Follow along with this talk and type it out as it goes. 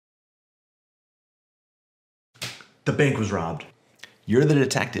The bank was robbed. You're the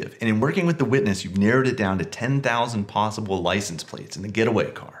detective, and in working with the witness, you've narrowed it down to 10,000 possible license plates in the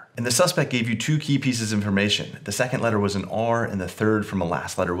getaway car. And the suspect gave you two key pieces of information. The second letter was an R, and the third from the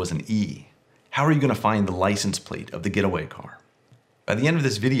last letter was an E. How are you going to find the license plate of the getaway car? By the end of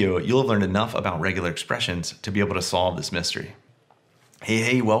this video, you'll have learned enough about regular expressions to be able to solve this mystery.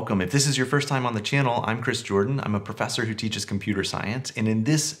 Hey, welcome. If this is your first time on the channel, I'm Kris Jordan. I'm a professor who teaches computer science, and in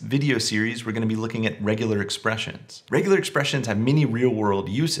this video series, we're going to be looking at regular expressions. Regular expressions have many real-world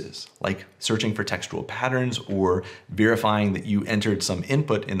uses, like searching for textual patterns or verifying that you entered some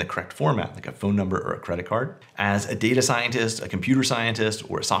input in the correct format, like a phone number or a credit card. As a data scientist, a computer scientist,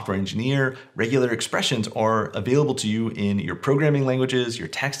 or a software engineer, regular expressions are available to you in your programming languages, your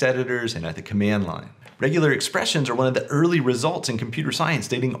text editors, and at the command line. Regular expressions are one of the early results in computer science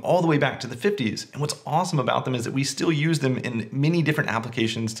dating all the way back to the 50s. And what's awesome about them is that we still use them in many different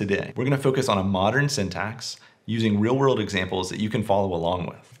applications today. We're going to focus on a modern syntax using real-world examples that you can follow along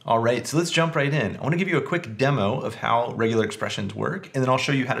with. All right, so let's jump right in. I want to give you a quick demo of how regular expressions work, and then I'll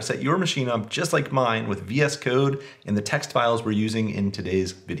show you how to set your machine up just like mine with VS Code and the text files we're using in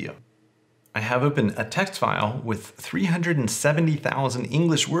today's video. I have open a text file with 370,000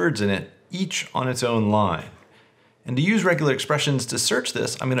 English words in it, each on its own line. And to use regular expressions to search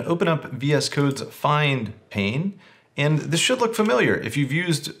this, I'm going to open up VS Code's find pane, and this should look familiar if you've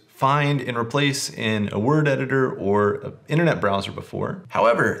used find and replace in a word editor or an internet browser before.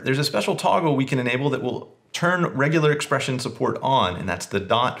 However, there's a special toggle we can enable that will turn regular expression support on, and that's the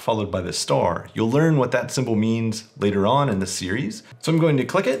dot followed by the star. You'll learn what that symbol means later on in this series. So I'm going to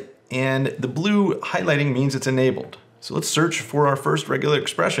click it, and the blue highlighting means it's enabled. So let's search for our first regular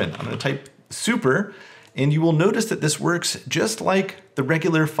expression. I'm going to type super, and you will notice that this works just like the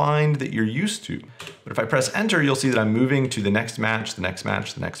regular find that you're used to. But if I press enter, you'll see that I'm moving to the next match, the next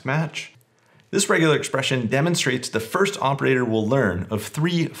match, the next match. This regular expression demonstrates the first operator we'll learn of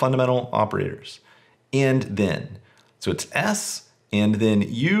three fundamental operators, and then. So it's S, and then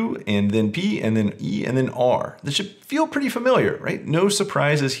U, and then P, and then E, and then R. This should feel pretty familiar, right? No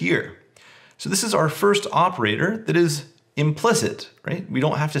surprises here. So this is our first operator that is implicit, right? We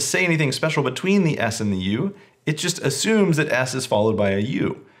don't have to say anything special between the S and the U. It just assumes that S is followed by a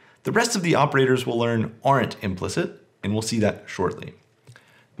U. The rest of the operators we'll learn aren't implicit, and we'll see that shortly.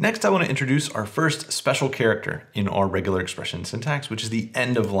 Next, I want to introduce our first special character in our regular expression syntax, which is the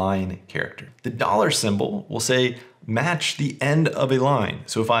end of line character. The dollar symbol will say match the end of a line.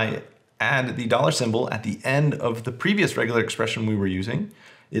 So if I add the dollar symbol at the end of the previous regular expression we were using,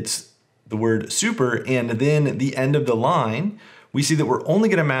 it's the word super, and then the end of the line, we see that we're only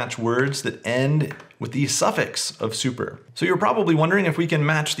going to match words that end with the suffix of super. So you're probably wondering if we can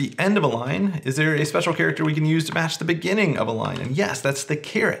match the end of a line. Is there a special character we can use to match the beginning of a line? And yes, that's the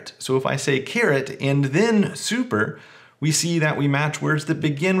caret. So if I say caret and then super, we see that we match words that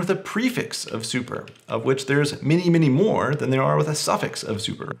begin with a prefix of super, of which there's many, many more than there are with a suffix of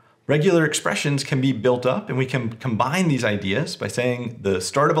super. Regular expressions can be built up, and we can combine these ideas by saying the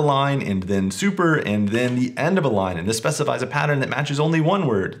start of a line and then super and then the end of a line. And this specifies a pattern that matches only one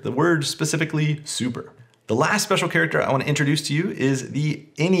word, the word specifically super. The last special character I want to introduce to you is the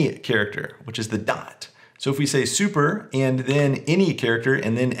any character, which is the dot. So if we say super and then any character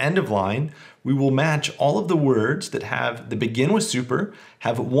and then end of line, we will match all of the words that have the begin with super,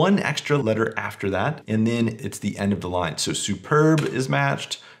 have one extra letter after that, and then it's the end of the line. So superb is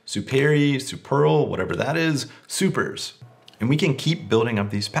matched, superi, superl, whatever that is, supers. And we can keep building up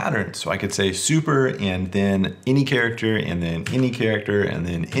these patterns. So I could say super and then any character and then any character and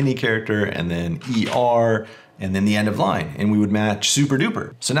then any character and then ER and then the end of line, and we would match super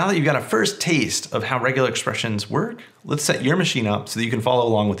duper. So now that you've got a first taste of how regular expressions work, let's set your machine up so that you can follow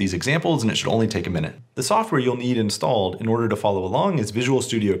along with these examples, and it should only take a minute. The software you'll need installed in order to follow along is Visual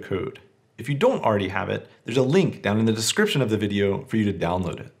Studio Code. If you don't already have it, there's a link down in the description of the video for you to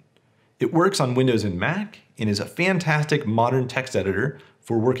download it. It works on Windows and Mac and is a fantastic modern text editor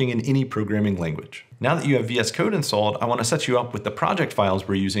for working in any programming language. Now that you have VS Code installed, I want to set you up with the project files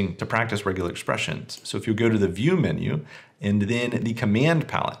we're using to practice regular expressions. So if you go to the View menu and then the Command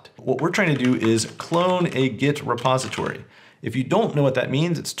palette, what we're trying to do is clone a Git repository. If you don't know what that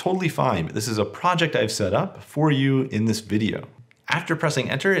means, it's totally fine, but this is a project I've set up for you in this video. After pressing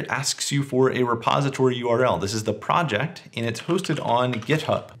enter, it asks you for a repository URL. This is the project, and it's hosted on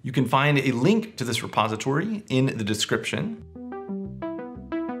GitHub. You can find a link to this repository in the description.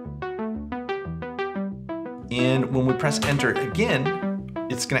 And when we press enter again,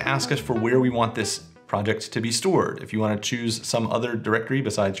 it's going to ask us for where we want this project to be stored. If you want to choose some other directory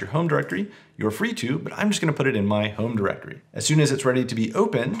besides your home directory, you're free to, but I'm just going to put it in my home directory. As soon as it's ready to be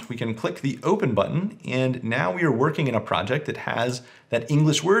opened, we can click the open button, and now we are working in a project that has that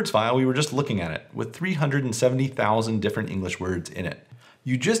English words file we were just looking at it, with 370,000 different English words in it.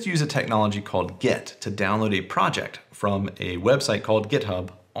 You just use a technology called Git to download a project from a website called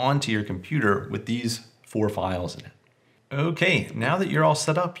GitHub onto your computer with these 4 files in it. Okay, now that you're all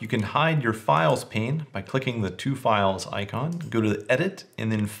set up, you can hide your files pane by clicking the 2 files icon, go to the edit,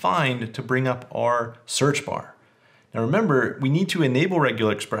 and then find to bring up our search bar. Now remember, we need to enable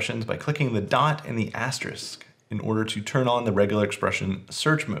regular expressions by clicking the dot and the asterisk in order to turn on the regular expression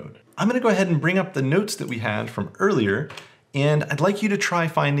search mode. I'm gonna go ahead and bring up the notes that we had from earlier, and I'd like you to try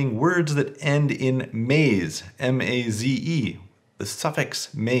finding words that end in maze, M-A-Z-E, the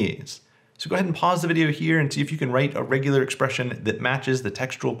suffix maze. So go ahead and pause the video here and see if you can write a regular expression that matches the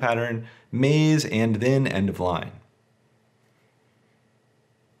textual pattern maze and then end of line.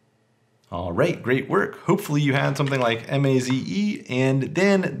 All right, great work. Hopefully you had something like M-A-Z-E and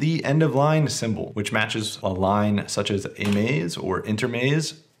then the end of line symbol, which matches a line such as a maze or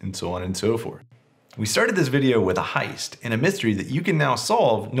intermaze and so on and so forth. We started this video with a heist and a mystery that you can now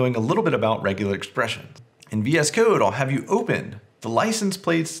solve knowing a little bit about regular expressions. In VS Code, I'll have you open the license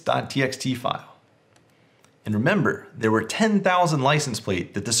plates.txt file. And remember, there were 10,000 license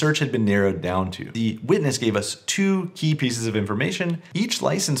plates that the search had been narrowed down to. The witness gave us 2 key pieces of information. Each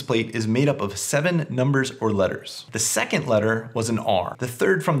license plate is made up of 7 numbers or letters. The second letter was an R. The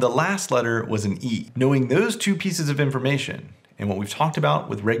third from the last letter was an E. Knowing those 2 pieces of information and what we've talked about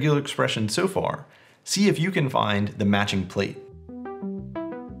with regular expressions so far, see if you can find the matching plate.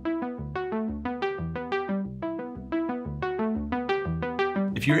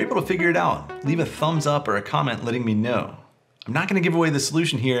 If you're able to figure it out, leave a thumbs up or a comment letting me know. I'm not going to give away the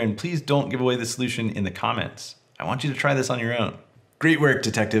solution here, and please don't give away the solution in the comments. I want you to try this on your own. Great work,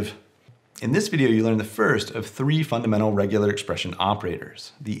 detective. In this video, you learned the first of 3 fundamental regular expression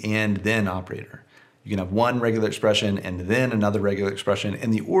operators, the and then operator. You can have one regular expression and then another regular expression,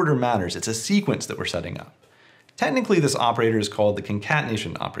 and the order matters. It's a sequence that we're setting up. Technically, this operator is called the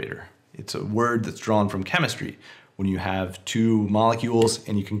concatenation operator. It's a word that's drawn from chemistry. When you have 2 molecules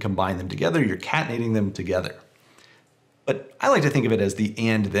and you can combine them together, you're catenating them together. But I like to think of it as the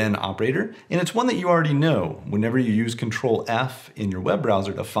and then operator, and it's one that you already know. Whenever you use Control F in your web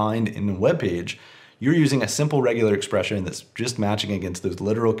browser to find in a web page, you're using a simple regular expression that's just matching against those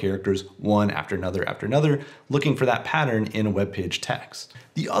literal characters one after another, looking for that pattern in a web page text.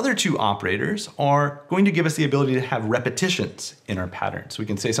 The other 2 operators are going to give us the ability to have repetitions in our pattern. So we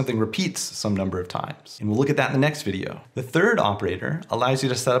can say something repeats some number of times. And we'll look at that in the next video. The third operator allows you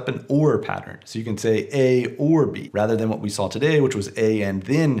to set up an or pattern. So you can say A or B, rather than what we saw today, which was A and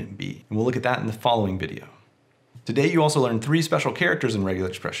then B. And we'll look at that in the following video. Today, you also learned 3 special characters in regular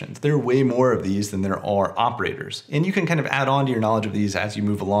expressions. There are way more of these than there are operators, and you can kind of add on to your knowledge of these as you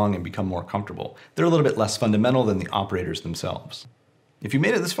move along and become more comfortable. They're a little bit less fundamental than the operators themselves. If you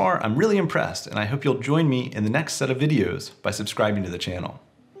made it this far, I'm really impressed, and I hope you'll join me in the next set of videos by subscribing to the channel.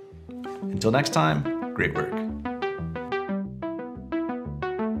 Until next time, great work.